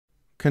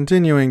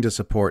Continuing to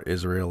support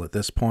Israel at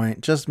this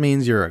point just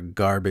means you're a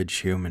garbage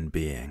human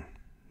being.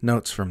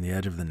 Notes from the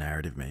edge of the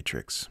narrative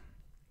matrix.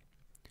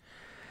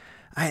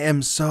 I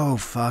am so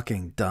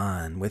fucking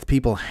done with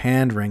people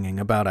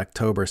hand-wringing about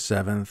October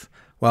 7th,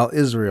 while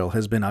Israel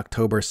has been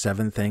October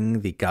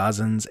 7th-ing the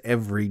Gazans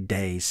every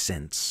day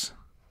since.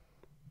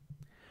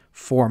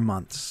 4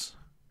 months.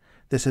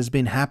 This has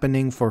been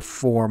happening for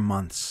 4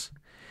 months.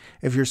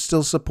 If you're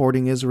still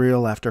supporting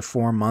Israel after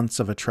 4 months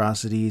of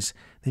atrocities,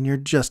 then you're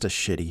just a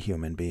shitty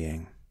human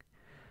being.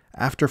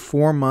 After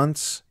 4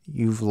 months,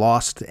 you've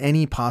lost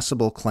any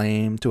possible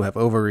claim to have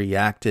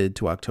overreacted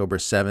to October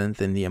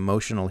 7th in the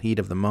emotional heat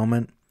of the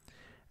moment,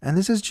 and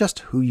this is just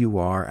who you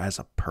are as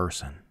a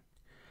person.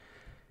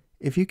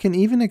 If you can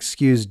even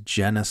excuse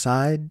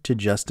genocide to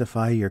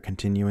justify your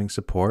continuing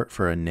support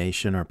for a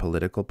nation or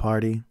political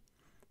party,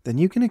 then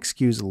you can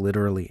excuse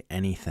literally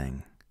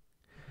anything.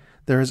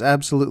 There is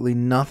absolutely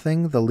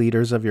nothing the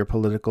leaders of your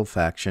political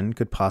faction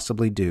could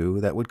possibly do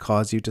that would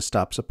cause you to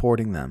stop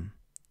supporting them.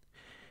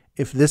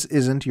 If this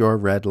isn't your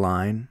red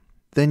line,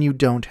 then you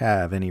don't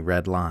have any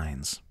red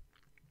lines.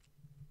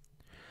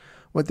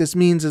 What this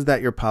means is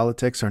that your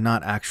politics are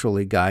not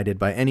actually guided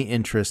by any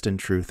interest in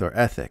truth or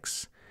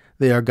ethics.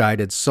 They are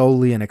guided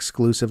solely and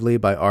exclusively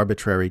by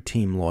arbitrary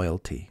team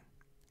loyalty.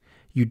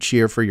 You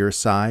cheer for your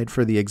side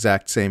for the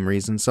exact same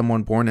reason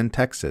someone born in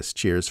Texas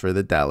cheers for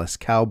the Dallas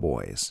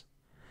Cowboys.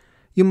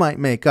 You might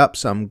make up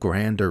some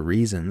grander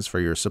reasons for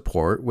your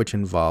support which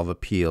involve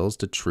appeals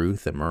to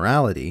truth and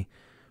morality,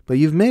 but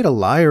you've made a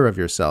liar of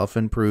yourself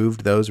and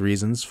proved those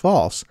reasons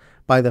false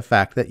by the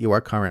fact that you are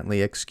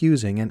currently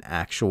excusing an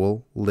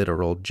actual,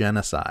 literal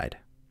genocide.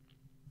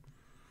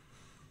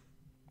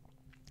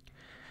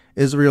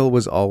 Israel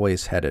was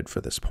always headed for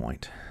this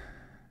point.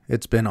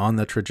 It's been on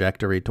the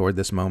trajectory toward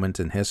this moment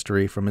in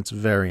history from its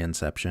very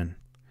inception.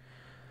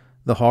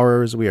 The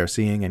horrors we are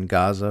seeing in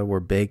Gaza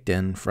were baked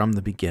in from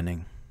the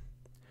beginning.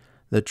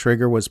 The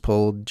trigger was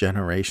pulled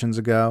generations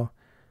ago,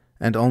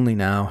 and only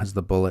now has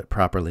the bullet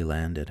properly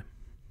landed.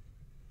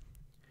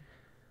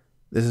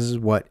 This is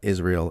what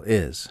Israel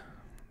is.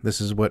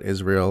 This is what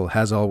Israel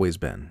has always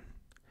been.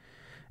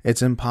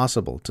 It's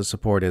impossible to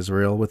support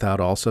Israel without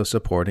also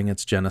supporting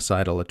its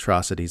genocidal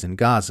atrocities in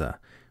Gaza,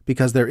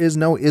 because there is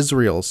no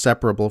Israel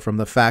separable from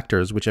the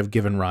factors which have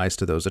given rise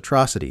to those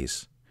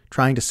atrocities.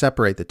 Trying to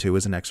separate the two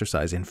is an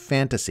exercise in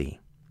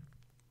fantasy.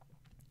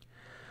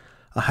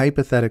 A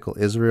hypothetical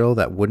Israel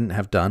that wouldn't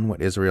have done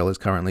what Israel is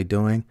currently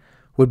doing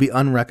would be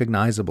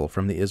unrecognizable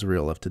from the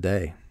Israel of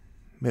today.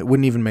 It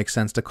wouldn't even make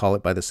sense to call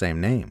it by the same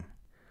name.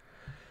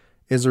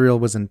 Israel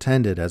was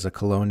intended as a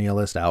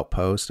colonialist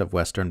outpost of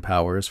Western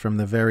powers from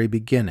the very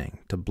beginning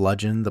to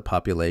bludgeon the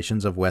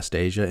populations of West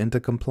Asia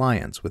into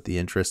compliance with the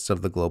interests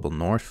of the global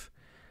North,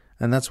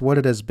 and that's what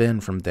it has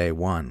been from day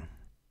one.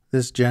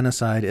 This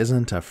genocide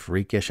isn't a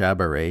freakish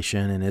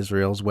aberration in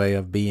Israel's way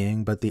of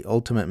being, but the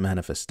ultimate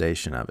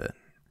manifestation of it.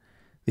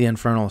 The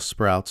infernal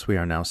sprouts we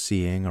are now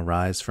seeing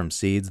arise from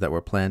seeds that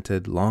were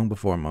planted long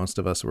before most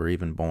of us were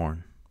even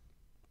born.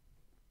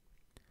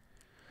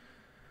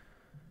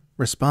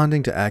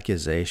 Responding to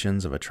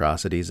accusations of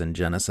atrocities and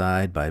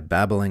genocide by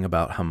babbling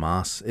about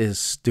Hamas is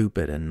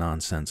stupid and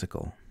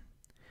nonsensical.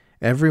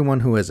 Everyone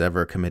who has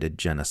ever committed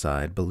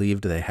genocide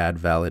believed they had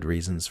valid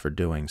reasons for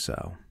doing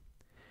so.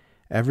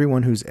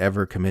 Everyone who's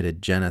ever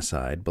committed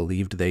genocide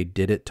believed they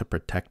did it to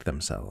protect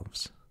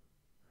themselves.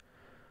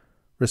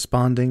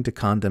 Responding to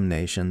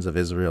condemnations of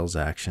Israel's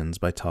actions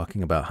by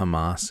talking about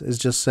Hamas is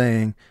just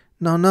saying,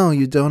 no,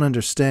 you don't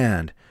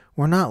understand.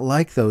 We're not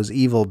like those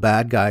evil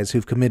bad guys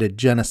who've committed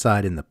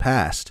genocide in the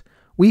past.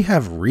 We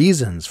have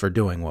reasons for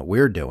doing what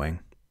we're doing.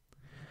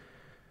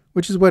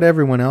 Which is what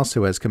everyone else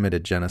who has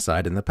committed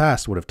genocide in the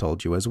past would have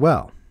told you as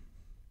well.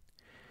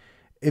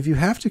 If you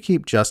have to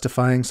keep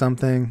justifying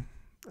something,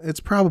 it's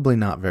probably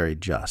not very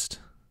just.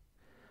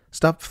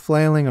 Stop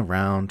flailing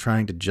around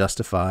trying to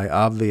justify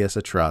obvious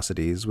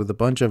atrocities with a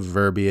bunch of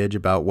verbiage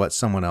about what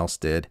someone else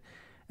did,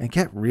 and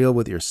get real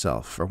with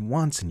yourself for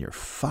once in your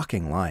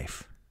fucking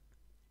life.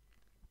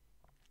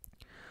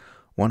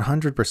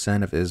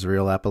 100% of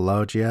Israel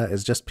apologia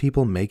is just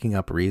people making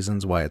up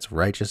reasons why it's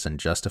righteous and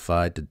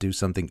justified to do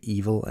something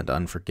evil and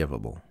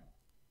unforgivable.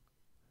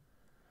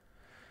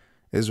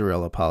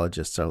 Israel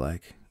apologists are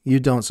like, you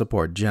don't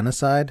support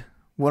genocide?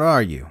 What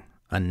are you,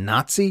 a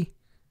Nazi?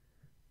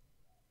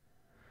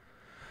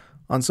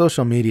 On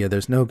social media,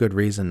 there's no good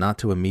reason not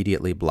to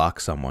immediately block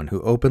someone who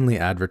openly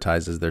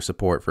advertises their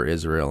support for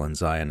Israel and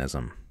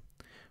Zionism.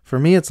 For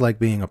me, it's like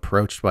being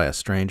approached by a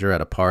stranger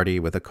at a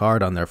party with a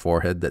card on their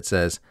forehead that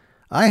says,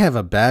 I have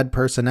a bad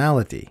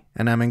personality,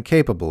 and I'm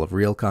incapable of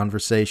real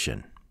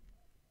conversation.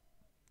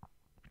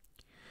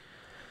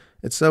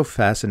 It's so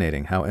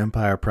fascinating how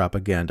empire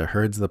propaganda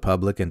herds the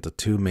public into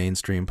two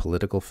mainstream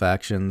political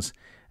factions,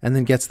 and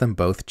then gets them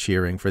both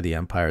cheering for the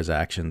empire's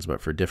actions, but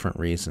for different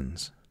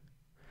reasons.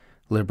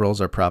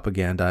 Liberals are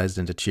propagandized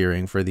into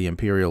cheering for the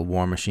imperial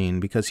war machine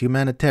because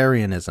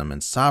humanitarianism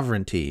and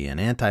sovereignty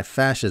and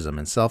anti-fascism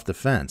and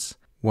self-defense,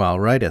 while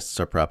rightists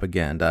are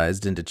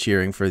propagandized into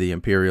cheering for the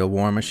imperial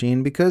war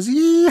machine because,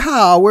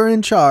 yeehaw, we're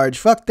in charge,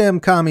 fuck them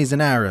commies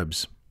and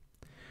Arabs.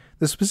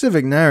 The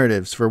specific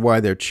narratives for why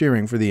they're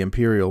cheering for the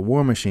imperial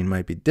war machine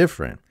might be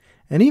different,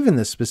 and even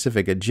the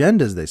specific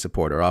agendas they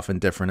support are often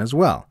different as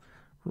well.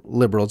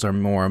 Liberals are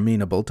more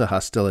amenable to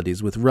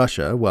hostilities with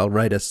Russia, while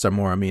rightists are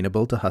more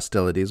amenable to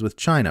hostilities with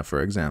China,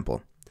 for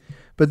example.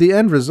 But the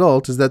end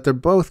result is that they're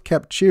both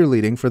kept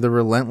cheerleading for the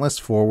relentless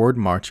forward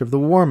march of the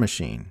war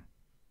machine.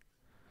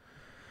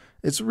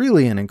 It's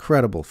really an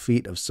incredible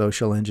feat of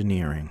social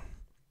engineering.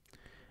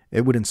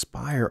 It would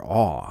inspire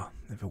awe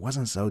if it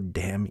wasn't so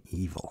damn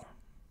evil.